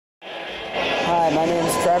Hi, my name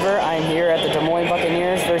is Trevor. I'm here at the Des Moines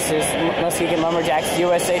Buccaneers versus Muskegon Lumberjacks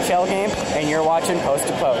USHL game, and you're watching Post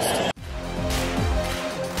to Post.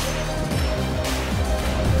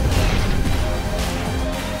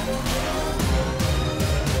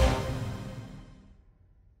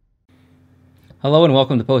 Hello and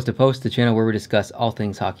welcome to Post, the channel where we discuss all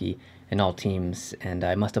things hockey and all teams. And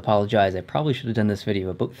I must apologize, I probably should have done this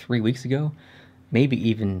video about 3 weeks ago, maybe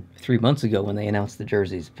even 3 months ago when they announced the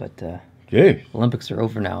jerseys, but Olympics are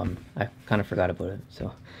over now and I kind of forgot about it.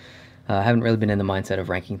 So I haven't really been in the mindset of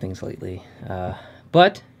ranking things lately.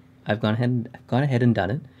 But I've gone ahead and done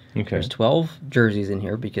it. Okay. There's 12 jerseys in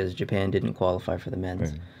here because Japan didn't qualify for the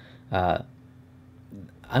men's. Right.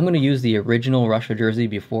 I'm going to use the original Russia jersey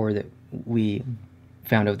before that we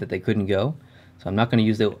found out that they couldn't go. So I'm not going to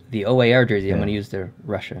use the OAR jersey. I'm going to use the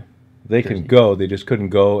Russia They jersey. can go, they just couldn't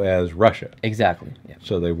go as Russia. Exactly. Yeah.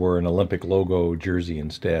 So they wore an Olympic logo jersey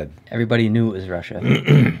instead. Everybody knew it was Russia.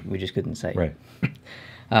 We just couldn't say. Right.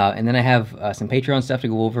 And then I have some Patreon stuff to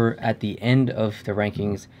go over at the end of the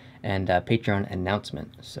rankings and Patreon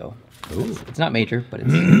announcement. So it's not major, but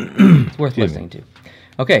it's worth listening to.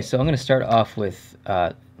 Okay, so I'm going to start off with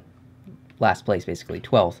last place, basically,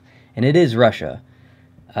 12th. And it is Russia.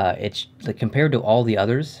 It's like, compared to all the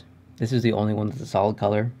others, this is the only one that's a solid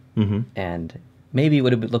color. Mm-hmm. And maybe it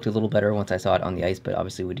would have looked a little better once I saw it on the ice, but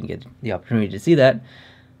obviously we didn't get the opportunity to see that.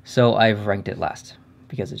 So I've ranked it last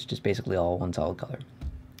because it's just basically all one solid color.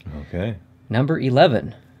 Okay. Number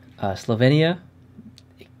 11, Slovenia.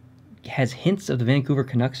 It has hints of the Vancouver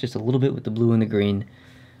Canucks, just a little bit with the blue and the green.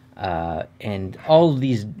 And all of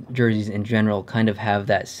these jerseys in general kind of have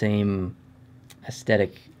that same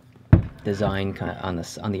aesthetic design kind of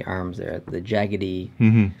on the arms there, the jaggedy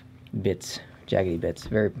bits,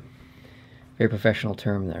 very very professional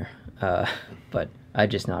term there. But I'm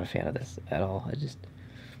just not a fan of this at all.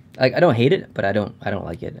 I don't hate it, but I don't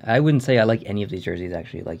like it. I wouldn't say I like any of these jerseys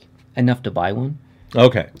actually, like enough to buy one.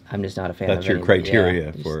 Okay. I'm just not a fan. That's of your any,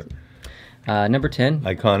 criteria for it. Number 10.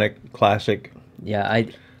 Iconic, classic. Yeah,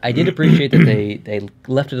 I did appreciate that they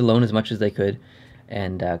left it alone as much as they could,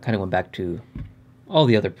 and kind of went back to all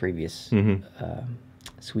the other previous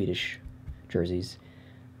Swedish jerseys,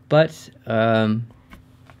 but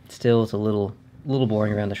still it's a little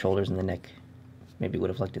boring around the shoulders and the neck. Maybe would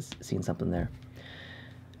have liked to seen something there.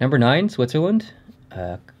 Number 9, Switzerland.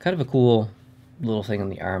 Kind of a cool little thing on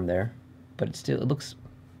the arm there, but it looks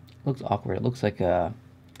awkward. It looks like a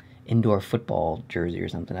indoor football jersey or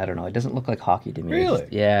something. I don't know. It doesn't look like hockey to me. Really?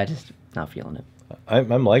 Just not feeling it.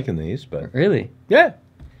 I'm liking these, but Really? yeah.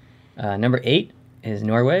 Number 8 is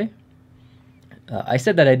Norway. I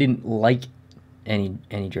said that I didn't like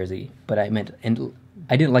any jersey, but I meant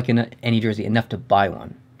I didn't like any jersey enough to buy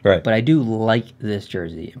one. Right. But I do like this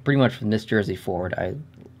jersey. Pretty much from this jersey forward, I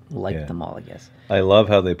like them all, I guess. I love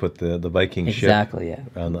how they put the Viking Exactly, yeah.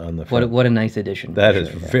 ship on the front. What a nice addition. That is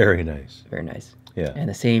very nice. Very nice. Yeah.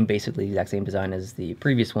 And basically exact same design as the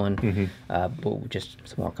previous one, but with just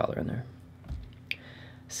some more color in there.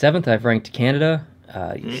 7th, I've ranked Canada.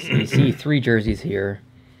 You see 3 jerseys here.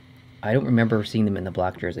 I don't remember seeing them in the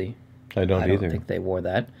black jersey. I don't either. I don't think they wore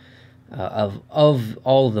that. Of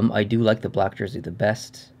all of them, I do like the black jersey the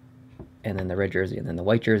best, and then the red jersey, and then the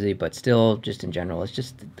white jersey. But still, just in general, it's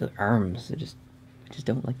just the arms. I just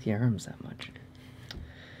don't like the arms that much.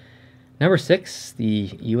 Number 6,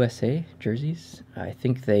 the USA jerseys. I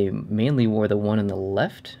think they mainly wore the one on the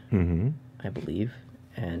left, I believe.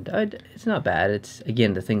 And it's not bad. It's,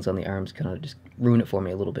 again, the things on the arms kind of just ruin it for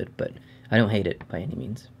me a little bit, but I don't hate it by any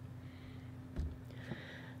means.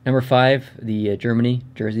 Number 5, the Germany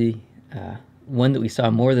jersey. One that we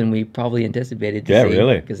saw more than we probably anticipated to see. Yeah,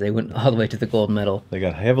 really. Because they went all the way to the gold medal. They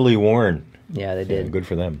got heavily worn. Yeah, they did. Yeah, good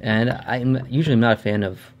for them. And I'm usually not a fan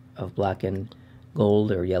of black and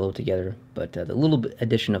gold or yellow together, but the little bit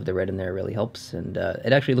addition of the red in there really helps, and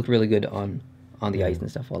it actually looked really good on the ice and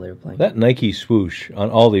stuff while they were playing. That Nike swoosh on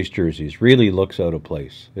all these jerseys really looks out of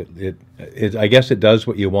place. It I guess it does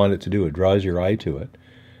what you want it to do. It draws your eye to it,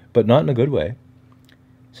 but not in a good way.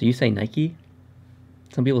 So you say Nike?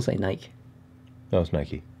 Some people say Nike. No, it's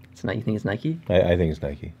Nike. You think it's Nike? I think it's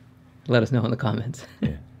Nike. Let us know in the comments.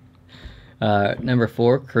 Yeah. Number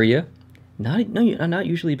 4, Korea. I'm not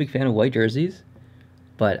usually a big fan of white jerseys,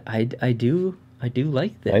 but I do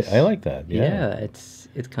like this. I like that. Yeah. Yeah,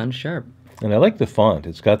 it's kind of sharp. And I like the font.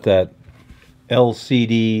 It's got that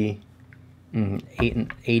LCD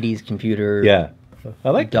 80s computer. Yeah. I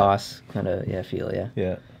like DOS kind of feel. Yeah.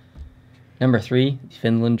 Yeah. Number 3,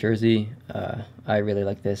 Finland jersey. I really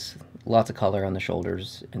like this. Lots of color on the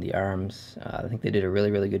shoulders and the arms. I think they did a really,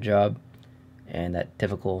 really good job. And that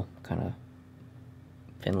typical kind of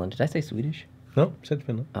Finland. Did I say Swedish? No, said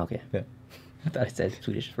Finland. Okay. Yeah. I thought I said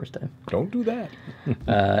Swedish the first time. Don't do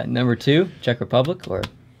that. Number 2, Czech Republic or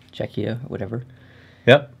Czechia or whatever.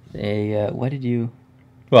 Yep. What did you...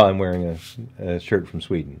 Well, I'm wearing a shirt from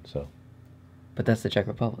Sweden, so. But that's the Czech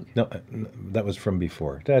Republic. No, that was from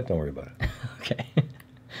before. Don't worry about it. Okay.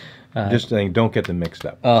 Just saying, don't get them mixed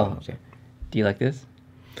up. Oh, okay. Do you like this?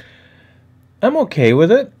 I'm okay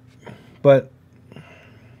with it, but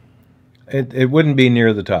it wouldn't be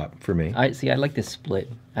near the top for me. I like this split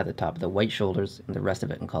at the top, the white shoulders and the rest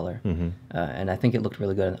of it in color. Mm-hmm. And I think it looked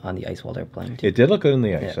really good on the ice while they were playing too. It did look good on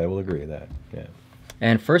the ice. Yeah. I will agree with that. Yeah.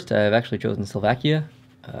 And first, I've actually chosen Slovakia.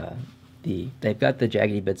 They've got the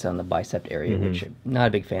jaggedy bits on the bicep area, which I'm not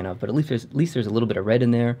a big fan of, but at least there's a little bit of red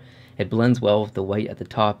in there. It blends well with the white at the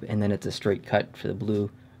top, and then it's a straight cut for the blue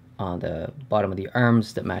on the bottom of the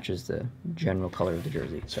arms that matches the general color of the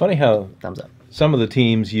jersey. It's funny how thumbs up. Some of the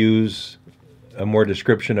teams use a more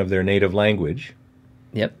description of their native language.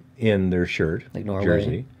 Yep. In their shirt, like Norway.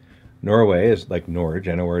 Jersey. Norway is like Norge,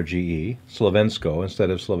 N-O-R-G-E, Slovensko instead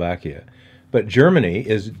of Slovakia. But Germany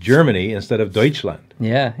is Germany instead of Deutschland.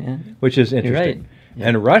 Yeah. Which is interesting. You're right. Yeah.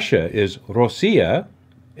 And Russia is Rossiya,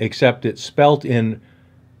 except it's spelt in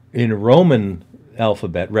Roman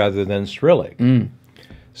alphabet rather than Cyrillic.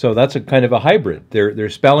 So that's a kind of a hybrid. They're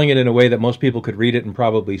spelling it in a way that most people could read it and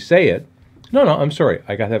probably say it. No, I'm sorry.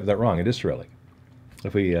 I got to have that wrong. It is Cyrillic.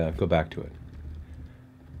 If we go back to it.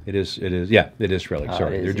 It is Cyrillic.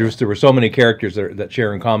 Sorry. There were so many characters that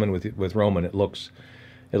share in common with Roman. It looks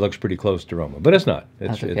pretty close to Roman, but it's not.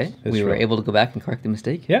 That's okay. It's we were able to go back and correct the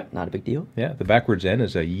mistake. Yeah. Not a big deal. Yeah. The backwards N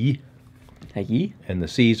is a Y. A Y. And the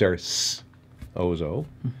C's are S, O's O.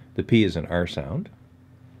 The P is an R sound.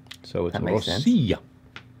 So it's Rossiya.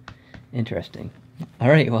 Interesting. All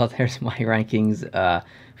right. Well, there's my rankings.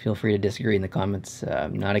 Feel free to disagree in the comments.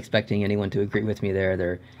 I'm not expecting anyone to agree with me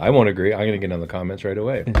there. I won't agree. I'm going to get on the comments right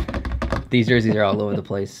away. These jerseys are all over the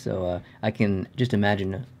place, so I can just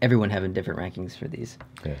imagine everyone having different rankings for these.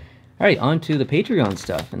 Yeah. All right, on to the Patreon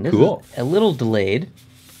stuff. And this is a little delayed,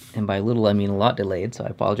 and by little I mean a lot delayed, so I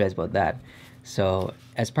apologize about that. So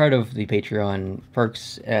as part of the Patreon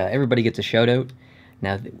perks, everybody gets a shout-out.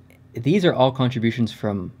 Now, these are all contributions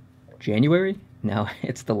from January. Now,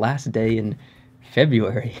 it's the last day in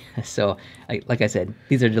February. So, like I said,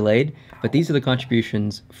 these are delayed, but these are the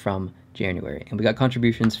contributions from January. And we got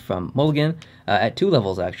contributions from Mulligan at 2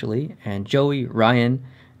 levels, actually, and Joey, Ryan,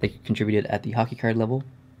 they contributed at the hockey card level.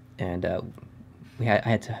 And I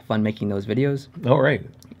had fun making those videos. All right.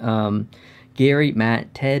 Gary,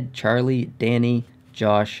 Matt, Ted, Charlie, Danny,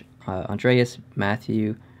 Josh, Andreas,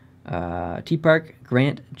 Matthew, T-Park,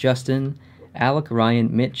 Grant, Justin, Alec,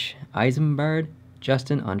 Ryan, Mitch, Eisenbard,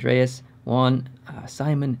 Justin, Andreas, Juan,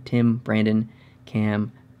 Simon, Tim, Brandon,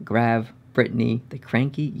 Cam, Grav, Brittany, the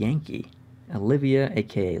Cranky Yankee, Olivia,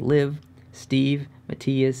 aka Liv, Steve,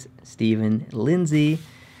 Matthias, Stephen, Lindsay,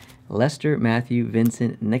 Lester, Matthew,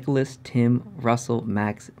 Vincent, Nicholas, Tim, Russell,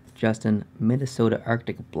 Max, Justin, Minnesota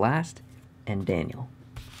Arctic Blast, and Daniel.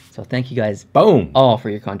 So thank you guys all for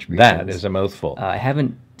your contributions. That is a mouthful. I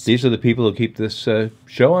haven't... These are the people who keep this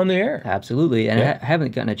show on the air. Absolutely. And I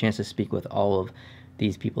haven't gotten a chance to speak with all of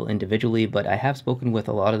these people individually, but I have spoken with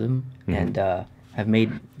a lot of them, and have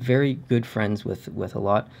made very good friends with a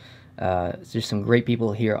lot. There's some great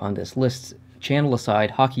people here on this list. Channel aside,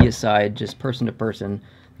 hockey aside, just person to person,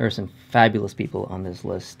 there are some fabulous people on this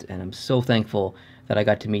list, and I'm so thankful that I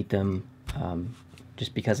got to meet them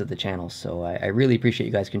just because of the channel. So I really appreciate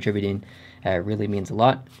you guys contributing. It really means a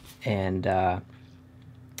lot. And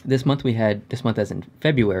this month as in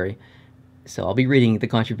February, so I'll be reading the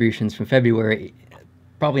contributions from February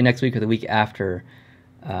probably next week or the week after.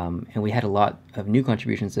 And we had a lot of new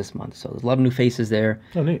contributions this month, so there's a lot of new faces there.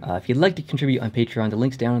 Oh, neat. If you'd like to contribute on Patreon, the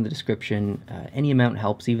link's down in the description. Any amount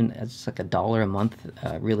helps, even as like $1 a month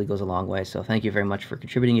really goes a long way. So thank you very much for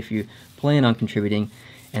contributing if you plan on contributing.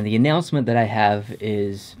 And the announcement that I have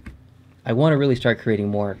is I want to really start creating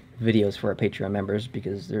more videos for our Patreon members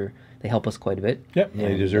because they help us quite a bit. Yep,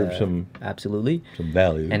 they deserve some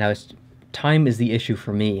value. And time is the issue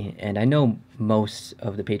for me, and I know most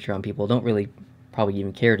of the Patreon people don't really probably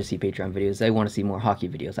even care to see Patreon videos. They want to see more hockey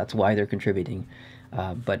videos. That's why they're contributing.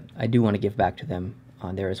 But I do want to give back to them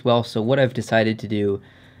on there as well. So what I've decided to do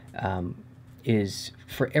is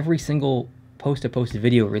for every single post-to-post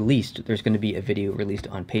video released, there's going to be a video released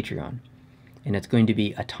on Patreon. And it's going to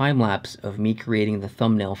be a time-lapse of me creating the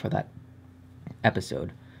thumbnail for that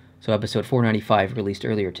episode. So episode 495 released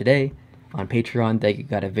earlier today. On Patreon, they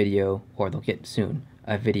got a video, or they'll get soon,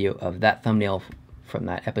 a video of that thumbnail from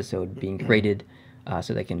that episode being created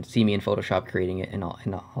so they can see me in Photoshop creating it and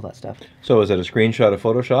all that stuff. So is it a screenshot of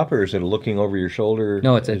Photoshop, or is it looking over your shoulder?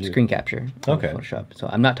 No, it's a screen capture of Okay. Photoshop. So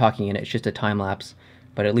I'm not talking in it. It's just a time lapse,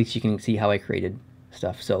 but at least you can see how I created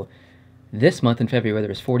stuff. So this month in February, there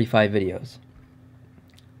was 45 videos.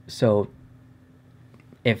 So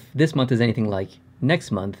if this month is anything like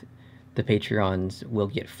next month, the Patreons will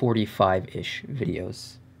get 45-ish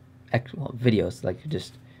videos. Well, videos, like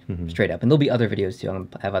just straight up. And there'll be other videos too.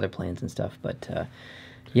 I have other plans and stuff. But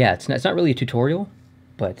yeah, it's not really a tutorial.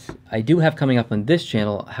 But I do have coming up on this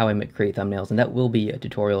channel how I create thumbnails. And that will be a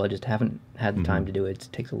tutorial. I just haven't had the time to do it. It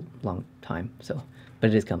takes a long time. But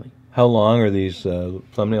it is coming. How long are these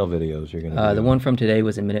thumbnail videos you're going to do? The one from today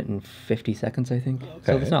was 1 minute and 50 seconds, I think.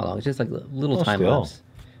 So Okay. it's not long. It's just like a little time lapse.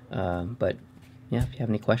 But yeah, if you have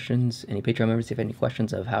any questions, any Patreon members, if you have any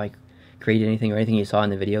questions of how I created anything or anything you saw in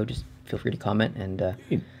the video, just feel free to comment, and I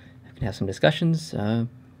can have some discussions.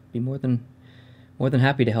 Be more than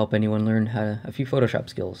happy to help anyone learn a few Photoshop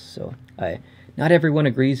skills. So not everyone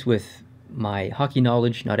agrees with my hockey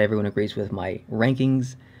knowledge. Not everyone agrees with my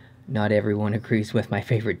rankings. Not everyone agrees with my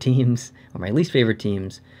favorite teams or my least favorite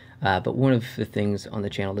teams. But one of the things on the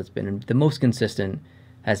channel that's been the most consistent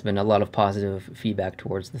has been a lot of positive feedback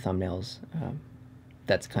towards the thumbnails.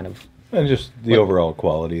 That's kind of... And just the overall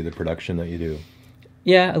quality of the production that you do.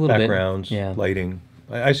 Yeah, a little Backgrounds, bit. Yeah. lighting.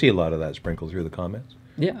 I see a lot of that sprinkled through the comments.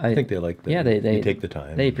 Yeah, I think they like that. Yeah, they you take the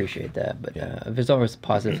time. They appreciate that. But there's always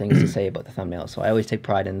positive things to say about the thumbnails. So I always take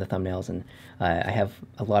pride in the thumbnails, and I have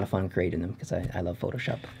a lot of fun creating them because I love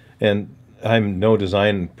Photoshop. And I'm no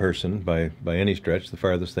design person by any stretch, the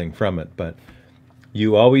farthest thing from it, but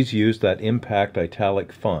you always use that impact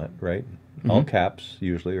italic font, right? All caps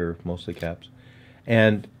usually, or mostly caps.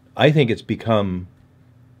 And I think it's become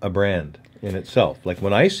a brand in itself. Like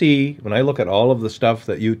when I look at all of the stuff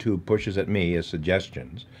that YouTube pushes at me as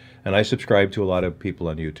suggestions, and I subscribe to a lot of people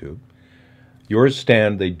on YouTube, yours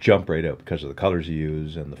they jump right out because of the colors you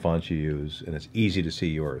use and the fonts you use, and it's easy to see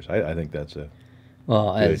yours. I think that's a...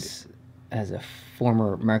 Well, as a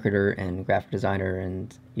former marketer and graphic designer,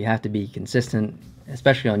 and you have to be consistent,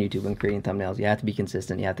 especially on YouTube when creating thumbnails. You have to be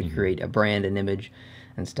consistent. You have to create a brand, an image,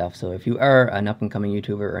 and stuff. So if you are an up-and-coming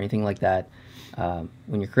YouTuber or anything like that,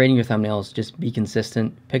 when you're creating your thumbnails, just be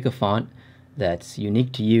consistent. Pick a font that's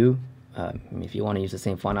unique to you. If you want to use the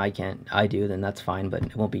same font I do, then that's fine, but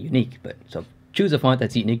it won't be unique. But so choose a font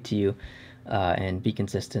that's unique to you, and be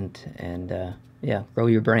consistent, and yeah, grow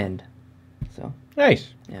your brand. So Nice.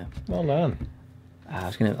 yeah. Well done.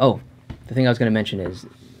 The thing I was gonna mention is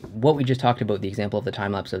what we just talked about, the example of the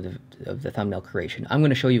time lapse of the thumbnail creation. I'm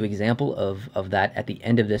gonna show you an example of that at the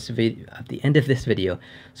end of this video.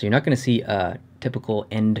 So you're not gonna see a typical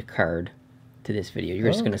end card to this video.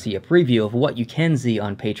 You're just gonna see a preview of what you can see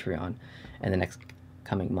on Patreon in the next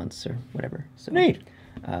coming months or whatever. So Neat.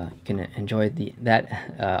 you can enjoy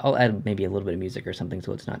that. I'll add maybe a little bit of music or something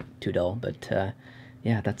so it's not too dull. But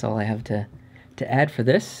yeah, that's all I have to add for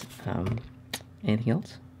this. Anything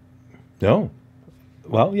else? No.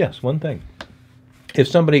 Well, yes, one thing. If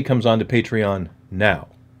somebody comes on to Patreon now,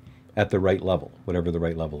 at the right level, whatever the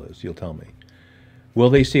right level is, you'll tell me. Will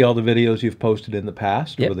they see all the videos you've posted in the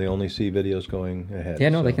past, or will they only see videos going ahead? Yeah,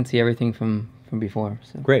 no, they can see everything from before.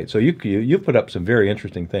 So. Great. So you've put up some very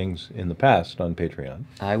interesting things in the past on Patreon.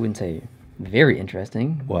 I wouldn't say very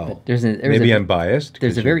interesting. Well, but maybe I'm biased.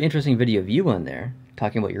 There's a very interesting video of you on there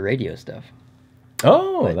talking about your radio stuff.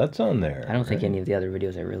 Oh, But that's on there. I don't think any of the other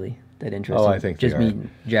videos are really that interesting. Oh, I think just they are. me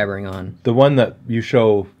jabbering on. The one that you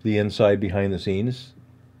show the inside behind the scenes.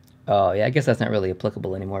 Oh, yeah, I guess that's not really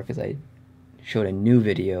applicable anymore because I showed a new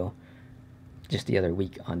video just the other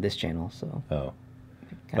week on this channel. So. Oh,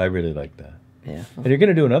 I really like that. Yeah. And you're going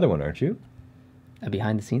to do another one, aren't you? A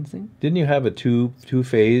behind the scenes thing? Didn't you have a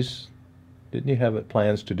two-phase? Didn't you have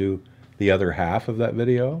plans to do the other half of that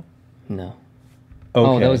video? No. Okay.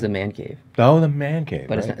 Oh, that was the man cave. Oh, the man cave.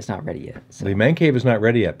 But right? it's not ready yet. So. The man cave is not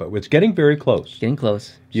ready yet, but it's getting very close. Getting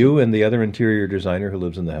close. You and the other interior designer who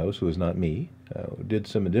lives in the house, who is not me, did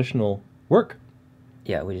some additional work.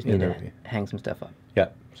 Yeah, we just need to hang some stuff up. Yeah,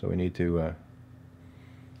 so we need to.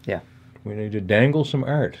 Yeah. We need to dangle some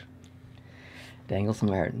art. Dangle some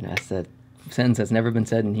art. That's a sentence that's never been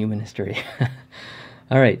said in human history.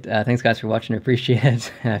 All right. Thanks, guys, for watching. I appreciate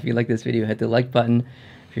it. If you like this video, hit the like button.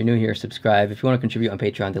 If you're new here, subscribe. If you want to contribute on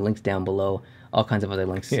Patreon, the link's down below. All kinds of other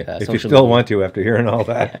links. Yeah, if you still want to after hearing all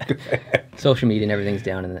that. Social media and everything's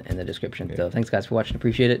down in the description. Yeah. So thanks, guys, for watching.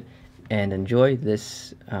 Appreciate it. And enjoy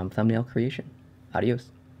this thumbnail creation. Adios.